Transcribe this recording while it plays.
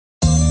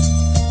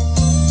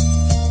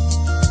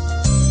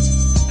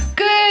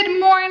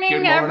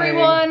morning,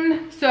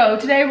 everyone. So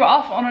today we're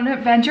off on an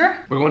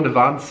adventure. We're going to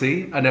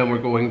Vancy and then we're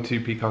going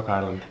to Peacock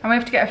Island. And we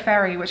have to get a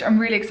ferry, which I'm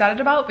really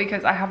excited about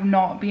because I have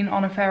not been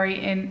on a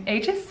ferry in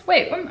ages.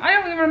 Wait, I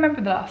don't even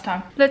remember the last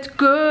time. Let's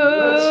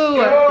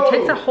go. It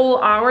takes a whole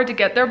hour to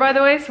get there, by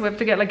the way, so we have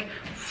to get like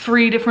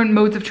 3 different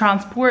modes of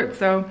transport,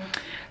 so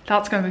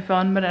that's gonna be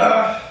fun. But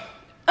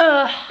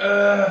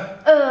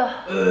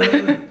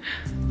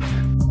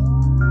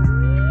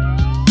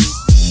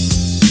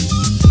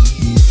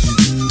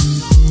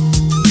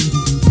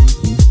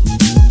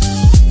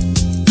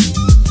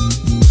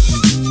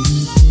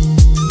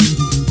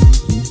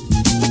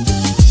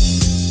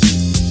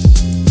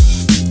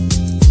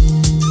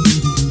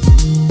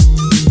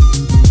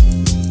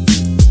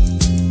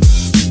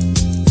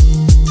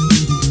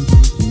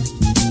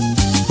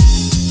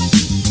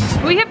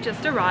we have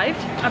just arrived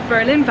at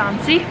Berlin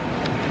Vancy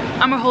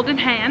and we're holding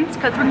hands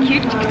because we're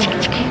cute.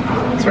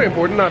 It's very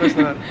important, that,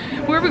 isn't it?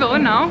 Where are we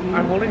going now?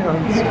 I'm holding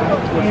hands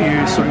with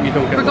you so you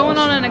don't get We're going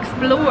lost. on an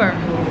explore.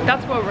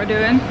 That's what we're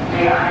doing.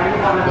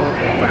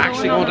 We're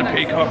actually going to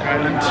Peacock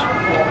Island.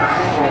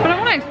 But I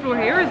want to explore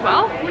here as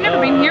well. We've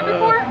never been here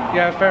before.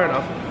 Yeah, fair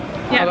enough.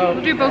 Yeah, Although,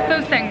 we'll do both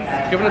those things.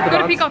 Given it the Go to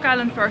balance. Peacock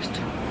Island first.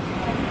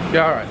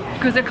 Yeah, alright.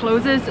 Because it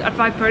closes at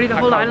 5:30. The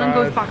whole island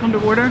goes back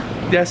underwater.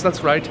 Yes,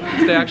 that's right.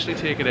 They actually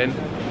take it in.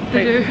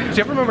 They do. Did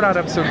you ever remember that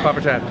episode of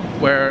Father Ted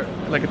where,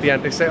 like, at the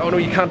end they say, oh no,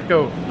 you can't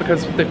go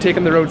because they've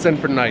taken the roads in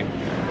for the night.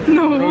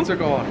 No. The roads are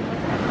gone.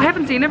 I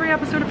haven't seen every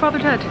episode of Father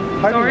Ted.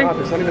 How do Sorry. you not?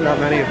 There's not even that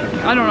many of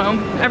them. I don't know.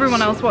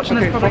 Everyone else watching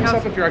this probably thumbs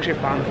has. up if you're actually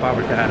a fan of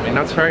Father Ted. I mean,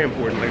 that's very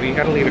important. Like, you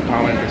gotta leave a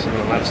comment or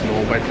something and let us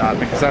know about that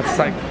because that's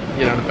like,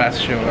 you know, the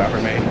best show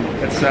ever made.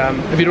 It's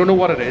if you don't know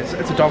what it is,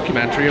 it's a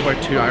documentary about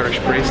 2 Irish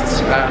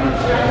priests.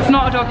 It's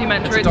not a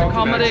documentary. It's a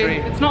comedy.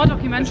 It's not a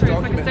documentary.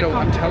 It's like a sitcom. No,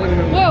 I'm telling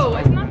you. Whoa!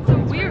 Isn't that so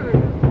weird?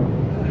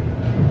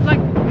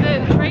 Like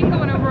the train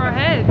going over our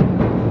head.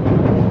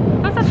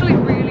 That's actually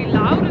really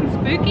loud and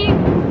spooky.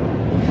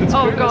 It's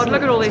Oh good, god, isn't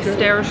look it? at all It's these good.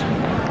 stairs.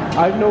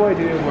 I have no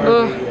idea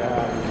where we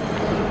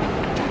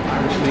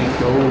actually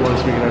go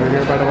once we get out of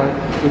here, by the way.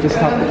 We just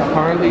have to,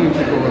 apparently you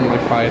could go and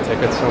like buy a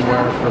ticket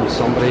somewhere from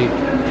somebody.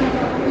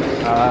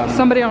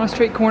 Somebody on a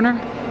street corner.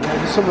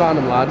 Just some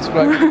random lads,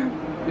 but like,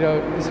 you know,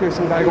 just hear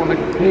some guy going like,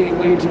 hey,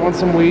 weed, do you want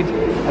some weed?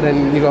 And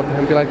then you go up to him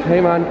and be like, hey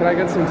man, can I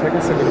get some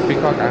tickets to go to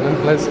Peacock Island,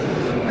 please?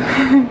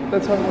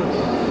 That's how it works.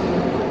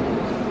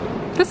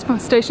 This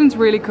station's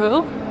really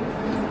cool.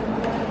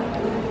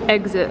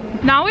 Exit.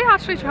 Now we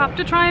actually have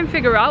to try and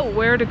figure out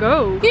where to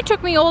go. You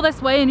took me all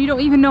this way and you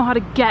don't even know how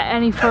to get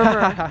any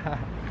further.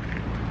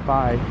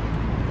 Bye.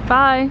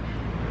 Bye.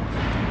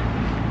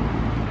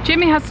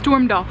 Jimmy has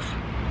stormed off.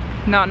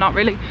 No, not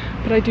really,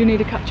 but I do need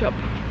to catch up.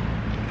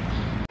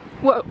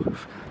 Whoa.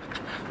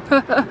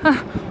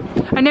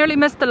 I nearly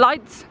missed the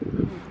lights.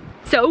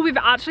 So we've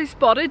actually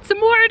spotted some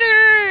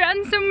water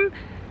and some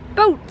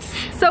boats.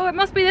 So it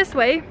must be this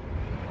way.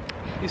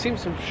 You seem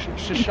so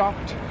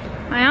shocked.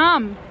 I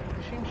am.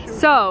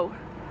 So,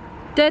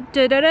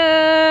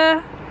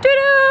 da-da-da-da.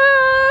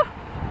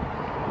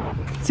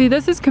 See,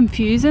 this is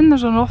confusing.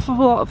 There's an awful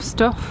lot of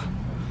stuff.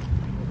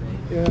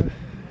 Yeah.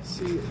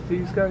 See,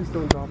 these guys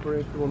don't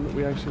operate the one that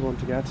we actually want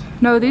to get.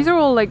 No, these are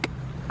all like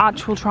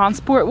actual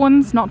transport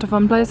ones, not to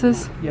fun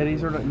places. Yeah,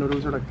 these are like, no,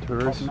 those are like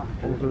tours.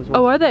 All of those ones.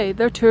 Oh, are they?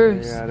 They're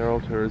tours. Yeah, they're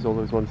all tours. All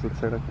those ones that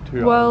say like 2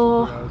 hours.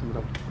 Well, 2 hours and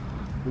stuff.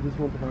 We just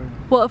want to find.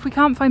 well, if we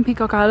can't find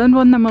Peacock Island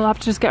one, then we'll have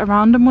to just get a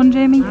random one,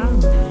 Jamie.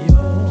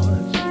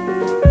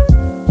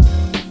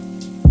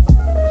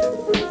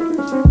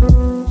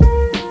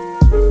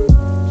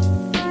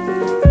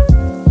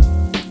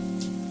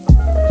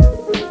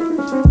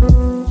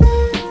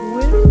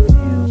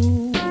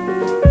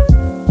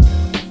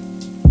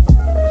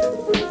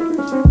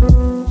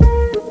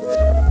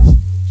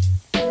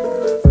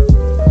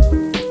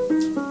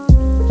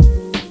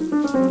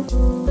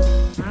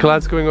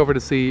 Colette's going over to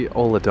see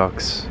all the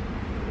ducks.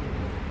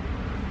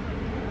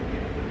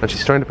 And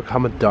she's trying to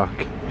become a duck.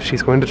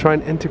 She's going to try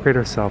and integrate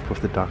herself with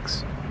the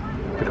ducks.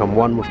 Become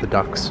one with the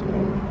ducks.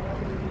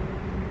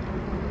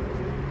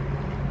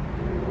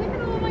 Look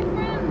at all my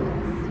friends.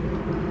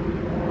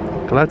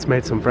 Colette's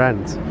made some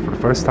friends for the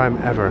first time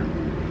ever.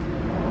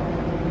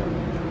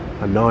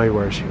 And now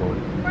where is she going?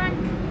 Frank.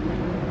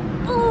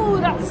 Ooh,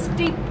 that's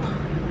steep.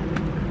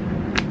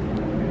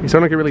 You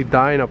sound like you're really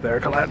dying up there,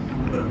 Colette.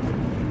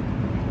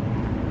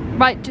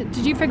 Right,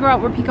 did you figure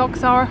out where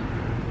peacocks are?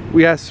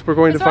 Yes, we're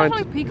going Is to there find...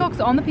 actually peacocks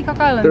on the Peacock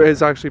Island? There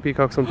is actually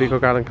peacocks on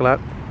Peacock Island, Colette.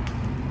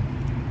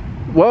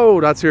 Whoa,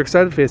 that's your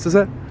excited face, is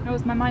it? No,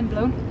 is my mind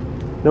blown?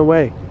 No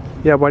way.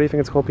 Yeah, why do you think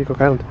it's called Peacock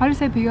Island? How do you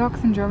say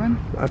peacocks in German?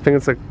 I think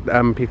it's like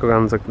Peacock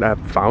Island's like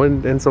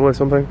Fraueninsel or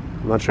something.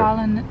 I'm not sure.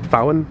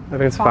 Frauen? I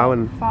think it's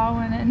Frauen.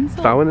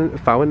 Fraueninsel?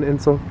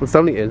 Fraueninsel. It's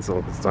only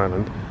Insel, it's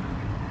island.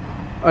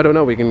 I don't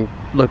know, we can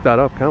look that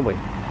up, can't we?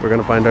 We're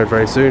gonna find out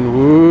very soon.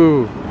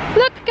 Woo!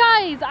 Look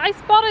guys, I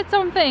spotted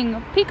something.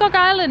 Peacock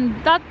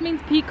Island, that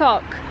means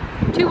peacock.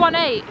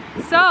 218.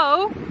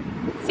 So,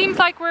 seems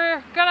like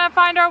we're gonna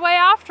find our way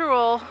after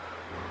all.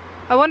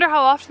 I wonder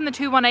how often the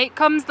 218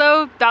 comes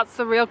though. That's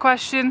the real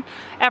question.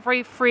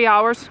 Every 3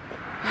 hours.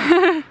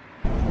 And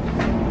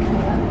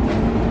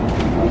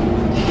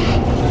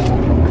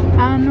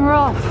we're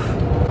off.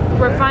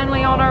 We're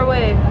finally on our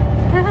way.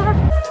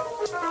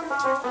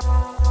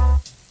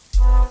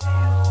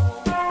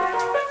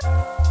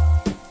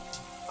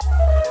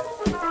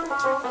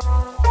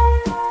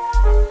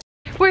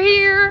 We're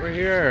here. We're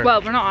here.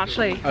 Well, we're not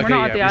actually. Okay, we're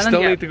not at the island yet. We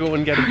still yet. need to go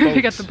and get a boat.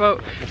 To get the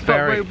boat.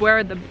 But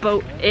where the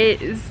boat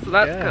is. So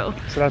that's cool.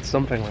 So that's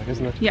something like,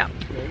 isn't it? Yeah.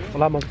 Well,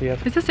 that must be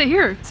it. Is this it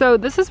here? So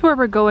this is where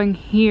we're going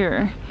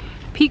here.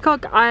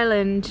 Peacock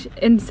Island.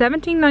 In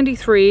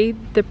 1793,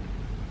 the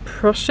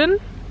Prussian,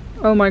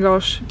 oh my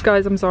gosh,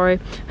 guys, I'm sorry,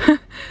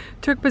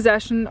 took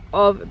possession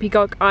of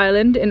Peacock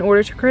Island in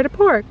order to create a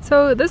port.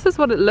 So this is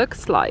what it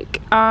looks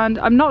like, and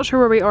I'm not sure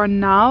where we are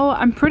now.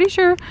 I'm pretty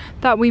sure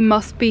that we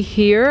must be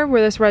here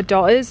where this red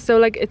dot is. So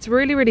like it's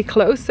really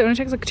close. It only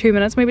takes like 2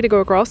 minutes maybe to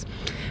go across.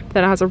 But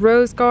then it has a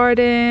rose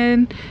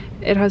garden,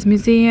 it has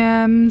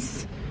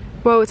museums.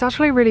 Whoa, it's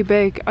actually really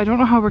big. I don't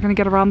know how we're gonna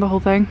get around the whole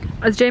thing.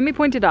 As Jamie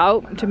pointed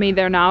out to me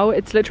there now,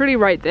 it's literally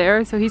right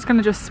there, so he's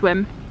gonna just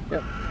swim.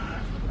 Yep.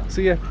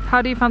 See ya.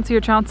 How do you fancy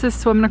your chances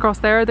swimming across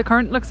there? The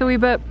current looks a wee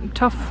bit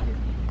tough.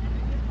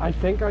 I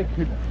think I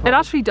could. It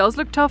actually does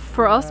look tough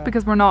for us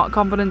because we're not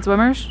confident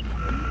swimmers.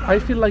 I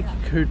feel like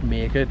you could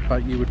make it,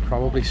 but you would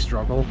probably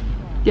struggle.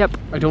 Yep.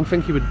 I don't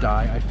think you would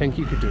die. I think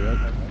you could do it.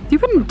 You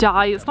wouldn't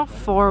die. It's not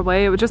far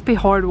away. It would just be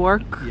hard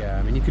work. Yeah,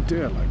 I mean you could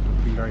do it. Like, it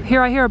would be very.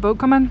 Here, I hear a boat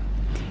coming.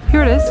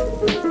 Here it is.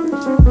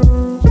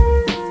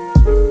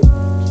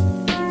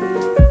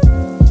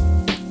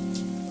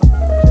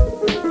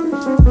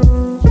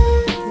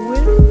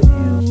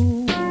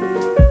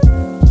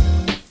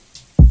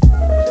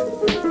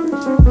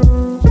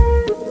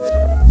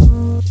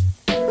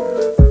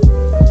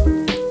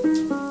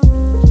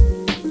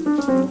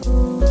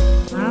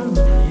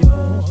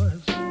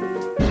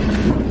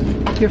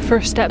 Your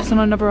first steps on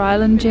another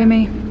island,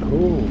 Jamie.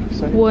 Cool.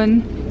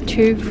 1,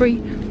 2,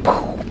 3.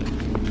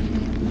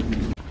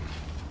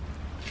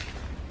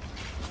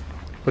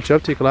 What's you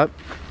up to, Colette?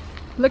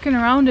 Looking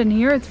around in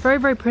here, it's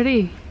very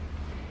pretty.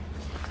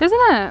 Isn't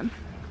it?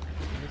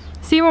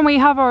 See, when we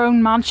have our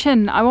own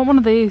mansion, I want one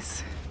of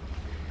these.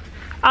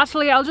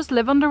 Actually, I'll just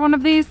live under one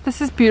of these.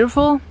 This is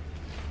beautiful.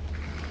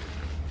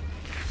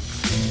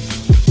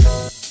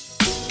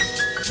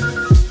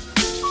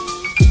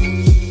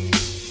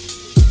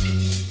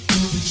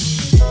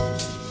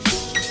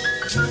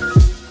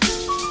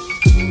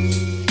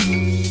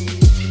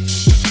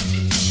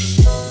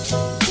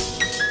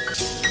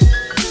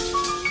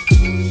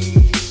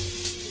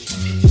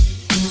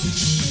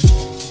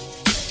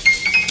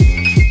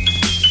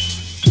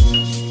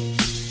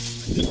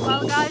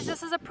 Well guys,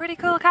 this is a pretty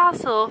cool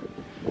castle.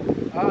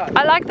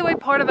 I like the way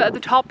part of it at the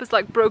top is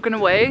like broken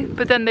away,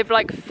 but then they've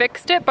like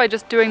fixed it by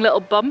just doing little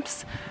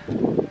bumps.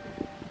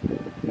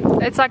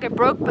 It's like it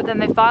broke, but then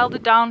they filed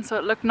it down so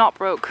it looked not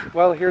broke.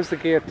 Well, here's the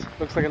gate.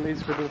 Looks like it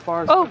leads through to the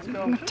forest. Oh,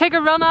 take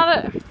a run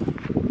at it.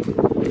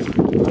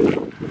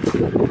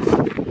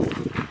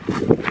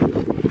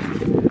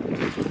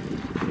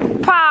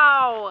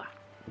 Pow!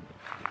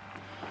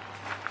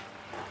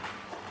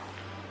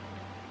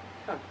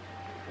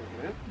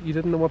 You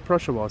didn't know what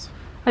Prussia was?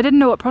 I didn't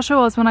know what Prussia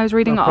was when I was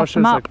reading it off the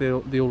map.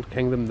 Prussia's like the old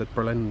kingdom that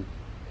Berlin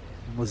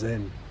was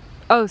in.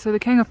 Oh, so the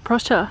King of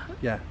Prussia.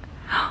 Yeah.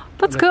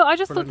 That's cool. I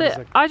just thought that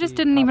like I just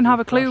didn't even have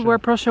a clue where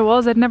Prussia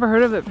was. I'd never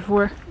heard of it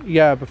before.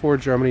 Yeah, before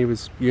Germany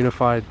was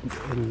unified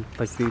in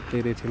like the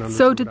late 1800s.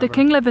 So did the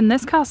king live in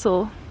this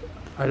castle?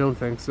 I don't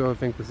think so. I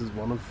think this is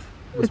one of.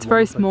 It's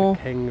very small. Like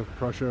the King of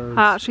Prussia.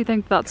 I actually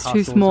think that's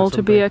too small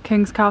to be a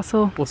king's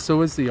castle. Well,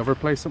 so is the other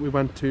place that we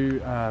went to,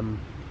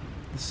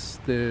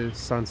 the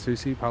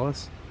Sanssouci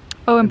Palace.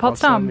 Oh, in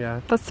Potsdam?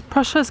 Yeah. That's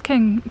Prussia's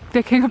king,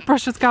 the King of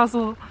Prussia's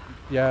castle.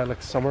 Yeah,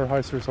 like summer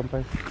house or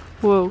something.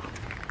 Whoa.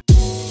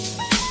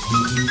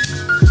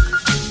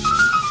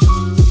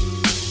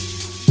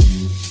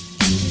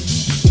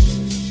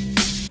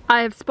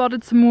 I have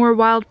spotted some more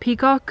wild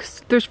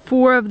peacocks. There's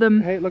 4 of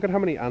them. Hey, look at how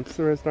many ants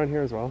there is down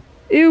here as well.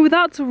 Ew,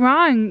 that's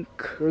rank.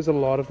 There's a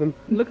lot of them.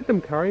 Look at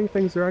them carrying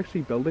things. They're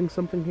actually building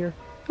something here.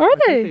 Are I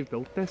they? think they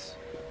built this.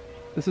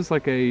 This is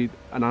like an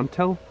ant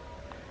hill.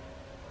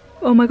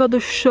 Oh my god,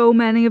 there's so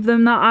many of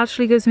them. That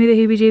actually gives me the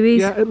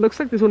heebie-jeebies. Yeah, it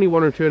looks like there's only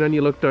 1 or 2, and then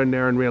you look down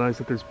there and realise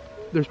that there's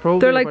probably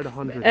they're about like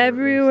 100.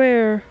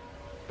 everywhere.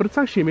 But it's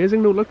actually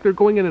amazing. No, look, they're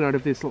going in and out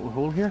of this little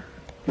hole here.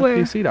 Look, Where? do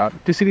you see that? Do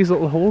you see these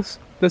little holes?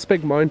 This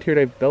big mound here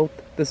they've built.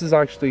 This is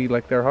actually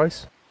like their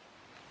house.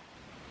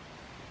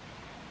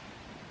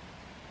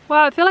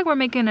 Wow, I feel like we're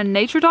making a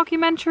nature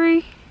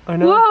documentary. I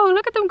know. Whoa,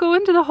 look at them go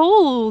into the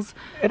holes.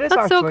 It is.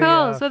 That's so actually,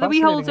 cool. So the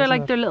wee holes are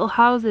like it? their little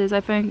houses,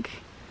 I think.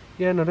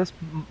 Yeah, no, this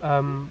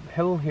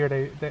hill here,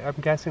 they I'm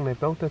guessing they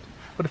built it.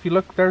 But if you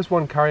look, there's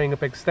one carrying a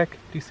big stick.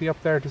 Do you see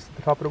up there, just at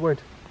the top of the wood?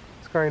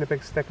 He's carrying a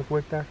big stick of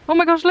wood there. Oh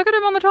my gosh, look at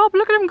him on the top.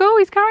 Look at him go.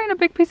 He's carrying a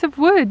big piece of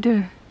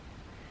wood.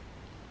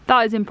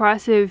 That is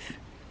impressive.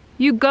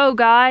 You go,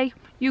 guy.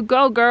 You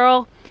go,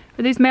 girl.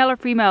 Are these male or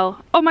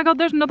female? Oh my god,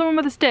 there's another one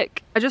with a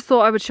stick. I just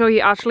thought I would show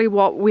you actually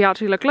what we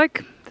actually look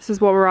like. This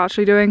is what we're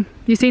actually doing.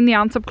 You've seen the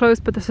ants up close,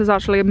 but this is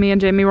actually me and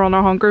Jamie were on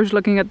our hunkers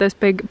looking at this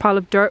big pile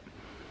of dirt.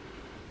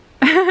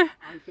 I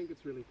think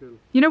it's really cool.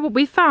 You know what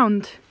we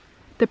found?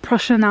 The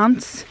Prussian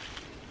ants.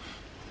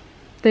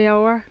 They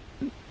are.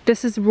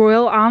 This is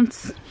royal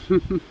ants.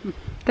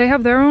 They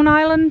have their own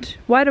island.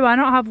 Why do I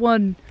not have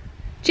one?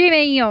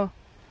 Jamie, if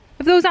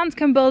those ants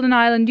can build an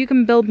island, you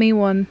can build me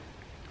one.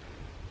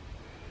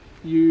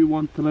 You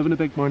want to live in a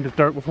big mound of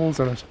dirt with holes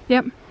in it?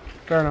 Yep.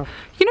 Fair enough.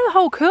 You know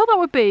how cool that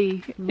would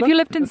be? If you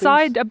lived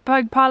inside a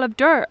big pile of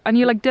dirt and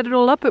you like did it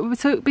all up, it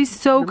would be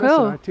so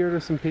cool.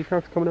 There's some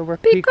peacocks coming over.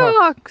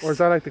 Peacocks! Or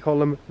as I like to call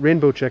them,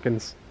 rainbow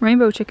chickens.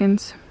 Rainbow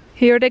chickens.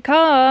 Here they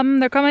come.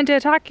 They're coming to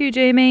attack you,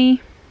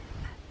 Jamie.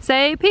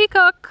 Say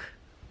peacock.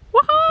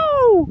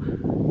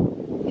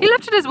 Woohoo! He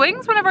lifted his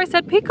wings whenever I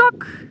said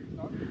peacock.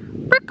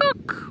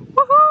 Peacock!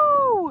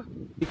 Woohoo!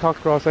 Peacock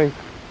crossing.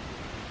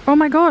 Oh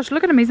my gosh,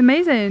 look at him, he's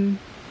amazing.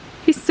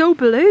 He's so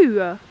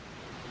blue.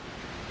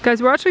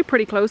 Guys, we're actually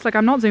pretty close, like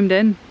I'm not zoomed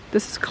in.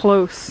 This is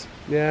close.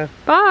 Yeah.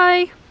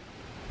 Bye!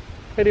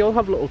 Hey, they all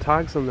have little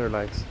tags on their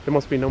legs. They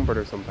must be numbered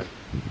or something.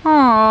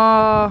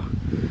 Aww.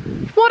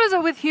 What is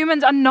it with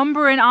humans and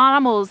numbering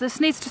animals? This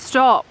needs to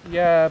stop.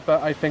 Yeah,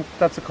 but I think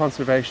that's a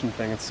conservation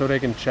thing. It's so they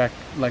can check,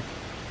 like,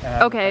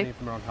 okay,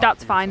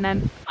 that's fine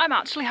then. I'm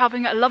actually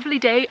having a lovely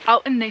day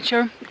out in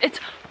nature. It's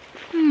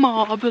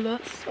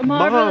marvellous. A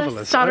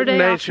marvellous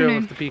Saturday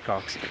afternoon. With the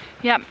peacocks.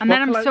 Yeah, and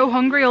then I'm so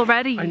hungry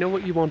already. I know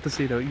what you want to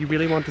see though. You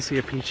really want to see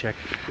a peacock.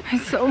 I'm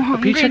so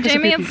hungry,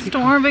 Jamie, it's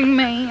starving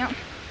me.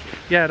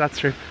 Yeah, that's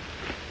true.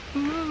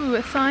 Ooh,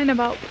 a sign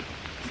about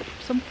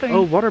something.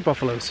 Oh, water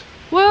buffaloes.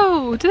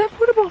 Whoa, do they have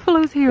water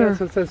buffaloes here? Yeah,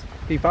 so it says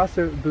the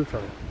voucher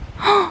buffalo.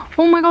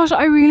 Oh my gosh,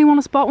 I really want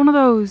to spot one of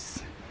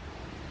those.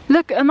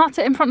 Look, and that's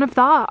it in front of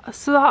that.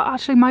 So that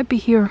actually might be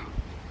here.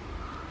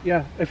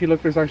 Yeah, if you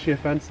look, there's actually a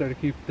fence there to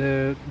keep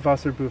the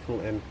voucher buffalo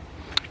in.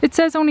 It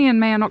says only in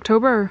May and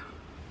October.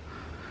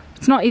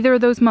 It's not either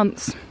of those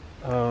months.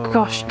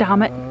 Gosh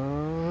damn it. Do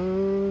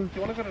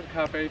you want to go to the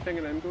cafe thing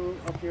and then go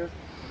up here?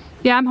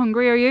 Yeah, I'm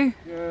hungry, are you?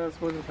 Yeah, I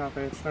suppose the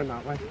cafe, it's down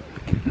that way.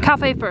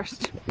 Cafe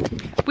first.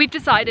 We've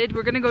decided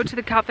we're gonna go to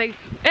the cafe.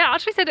 It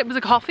actually said it was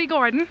a coffee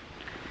garden.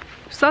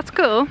 So that's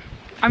cool.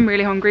 I'm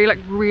really hungry, like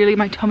really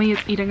my tummy is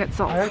eating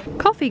itself.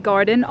 Coffee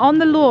garden on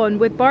the lawn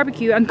with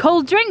barbecue and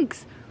cold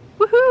drinks.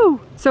 Woohoo!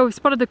 So we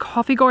spotted the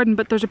coffee garden,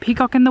 but there's a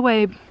peacock in the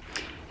way.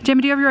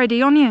 Jamie, do you have your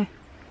ID on you?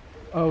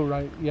 Oh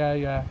right,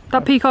 yeah.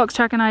 That peacock's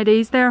checking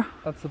IDs there.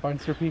 That's the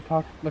bouncer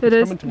peacock. Look,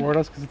 it's coming toward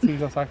us because it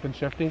sees us acting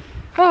shifty.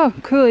 Oh,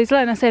 cool, he's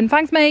letting us in.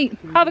 Thanks, mate.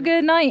 Have a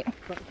good night.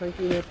 Thank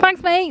you, mate.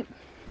 Thanks, mate.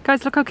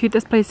 Guys, look how cute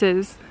this place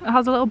is. It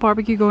has a little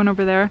barbecue going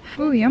over there.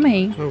 Oh,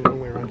 yummy. Oh, wrong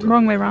way around.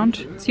 Wrong way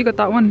around. So you got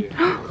that one.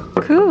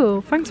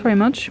 Cool, thanks very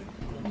much.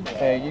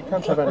 Hey, you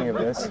can't have any of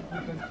this.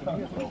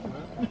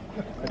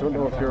 I don't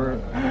know if you're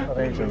of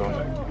age or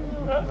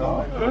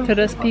not. To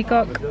this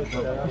peacock.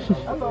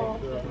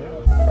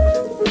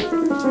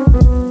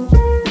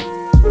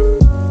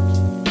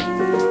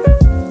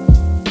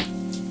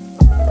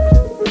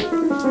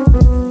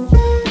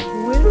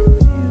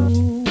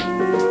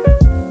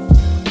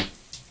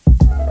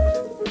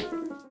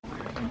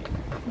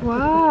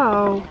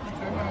 Wow.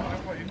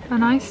 A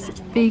nice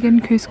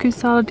vegan couscous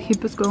salad to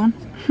keep us going.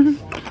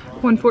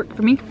 One fork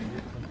for me.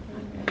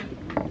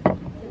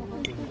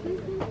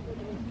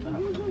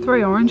 It's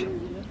very orange.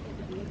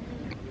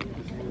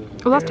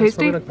 Oh, that's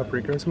tasty. Like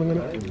paprika or something in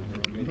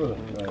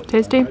it.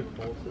 Tasty.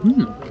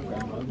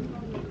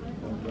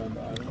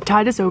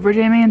 Tide us over,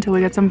 Jamie, until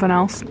we get something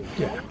else.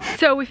 Yeah.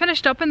 So we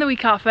finished up in the wee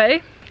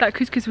cafe. That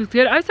couscous was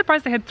good. I was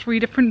surprised they had 3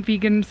 different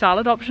vegan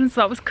salad options,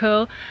 so that was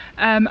cool.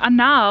 And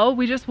now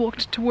we just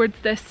walked towards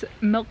this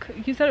milk.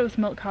 You said it was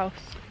milk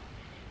house.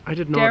 I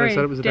did not. I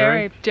said it was a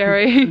dairy.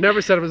 Dairy.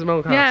 Never said it was a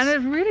milk house. Yeah, and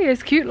it really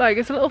is cute. Like,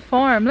 it's a little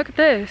farm. Look at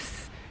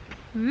this.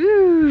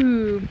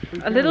 Ooh,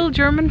 a little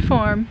German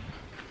farm.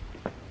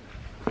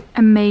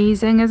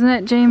 Amazing, isn't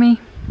it,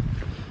 Jamie?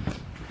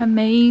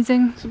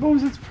 Amazing.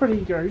 Suppose it's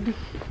pretty good.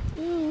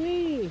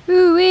 Ooh-wee.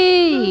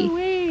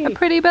 Ooh-wee. A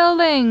pretty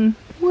building.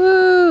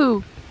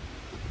 Woo.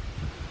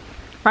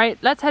 Right,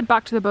 let's head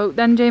back to the boat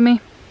then,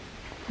 Jamie.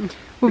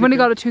 We've only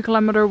got a 2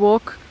 kilometer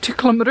walk. 2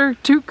 kilometer?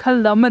 2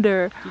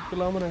 kilometer. 2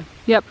 kilometer.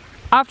 Yep.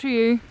 After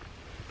you.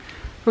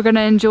 We're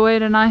gonna enjoy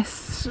the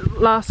nice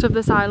last of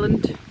this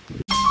island.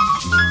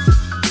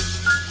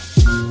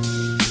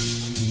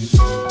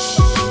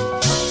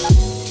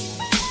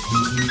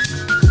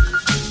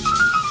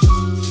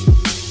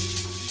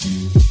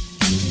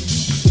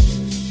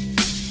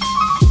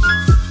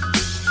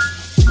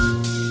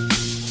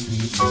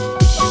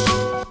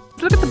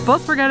 Look at the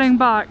bus we're getting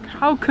back.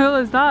 How cool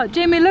is that?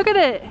 Jamie, look at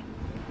it.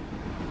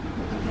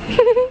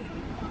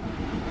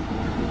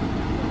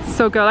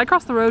 So good. I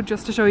crossed the road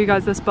just to show you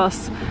guys this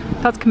bus.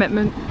 That's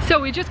commitment. So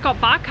we just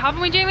got back,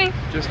 haven't we, Jamie?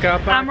 Just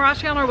got back. And we're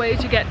actually on our way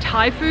to get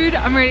Thai food.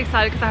 I'm really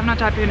excited because I haven't had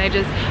Thai food in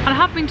ages. And I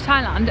have been to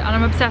Thailand and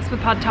I'm obsessed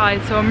with pad Thai,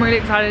 so I'm really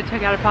excited to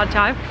get a pad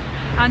Thai.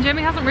 And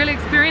Jamie hasn't really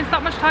experienced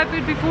that much Thai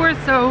food before,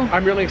 so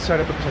I'm really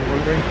excited because I'm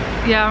hungry.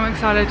 yeah, I'm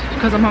excited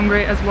because I'm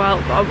hungry as well,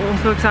 but I'm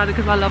also excited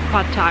because I love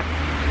pad thai.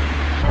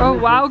 Oh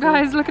wow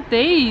guys, look at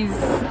these.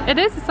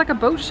 It's like a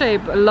boat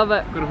shape. I love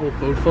it. Got a whole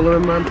boat full of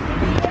them, man.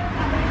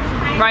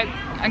 Right,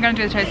 I'm gonna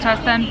do the taste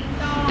test then.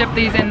 Dip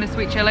these in the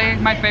sweet chili,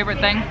 my favorite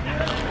thing.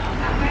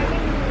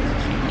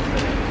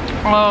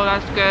 Oh,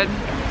 that's good.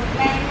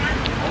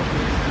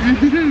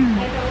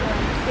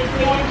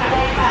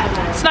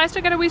 It's nice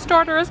to get a wee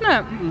starter, isn't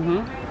it?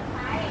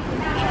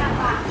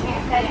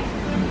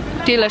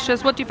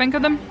 Delicious. What do you think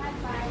of them?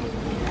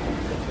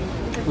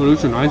 Well,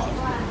 those are nice.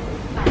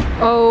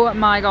 Oh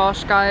my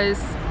gosh, guys.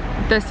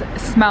 This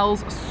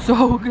smells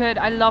so good.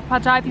 I love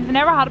pad thai. If you've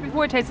never had it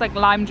before, it tastes like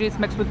lime juice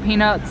mixed with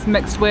peanuts,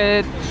 mixed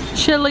with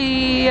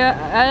chili.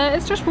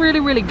 It's just really,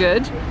 really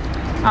good.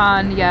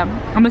 And yeah,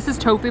 and this is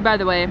tofu, by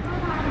the way.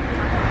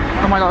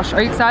 Oh my gosh,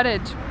 are you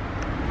excited?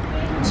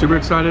 Super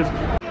excited.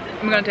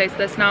 I'm gonna taste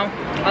this now.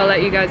 I'll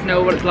let you guys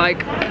know what it's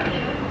like.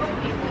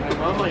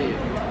 Oh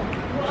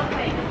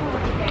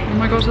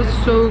my gosh,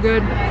 that's so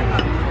good.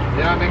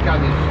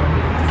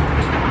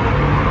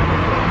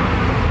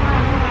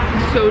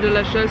 So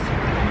delicious.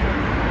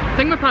 The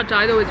thing with pad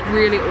thai though, it's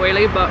really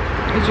oily, but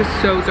it's just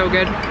so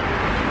good.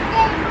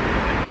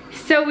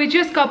 So we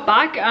just got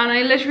back and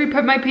I literally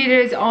put my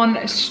PJs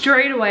on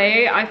straight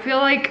away. I feel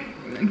like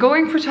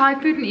going for Thai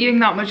food and eating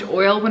that much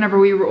oil whenever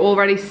we were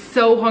already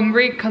so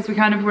hungry because we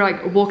kind of were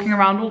like walking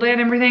around all day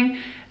and everything,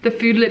 the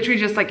food literally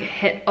just like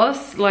hit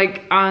us,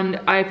 like, and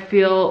I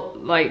feel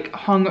like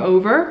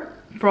hungover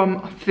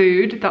from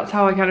food. That's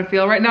how I kind of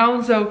feel right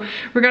now. So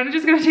we're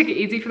just gonna take it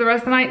easy for the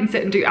rest of the night and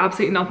sit and do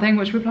absolutely nothing,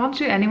 which we plan to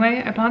do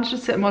anyway. I plan to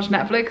just sit and watch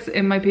Netflix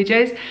in my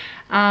PJs.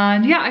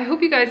 And yeah, I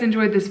hope you guys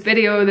enjoyed this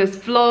video, this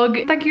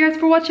vlog. Thank you guys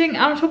for watching and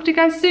I'll talk to you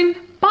guys soon.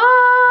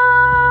 Bye.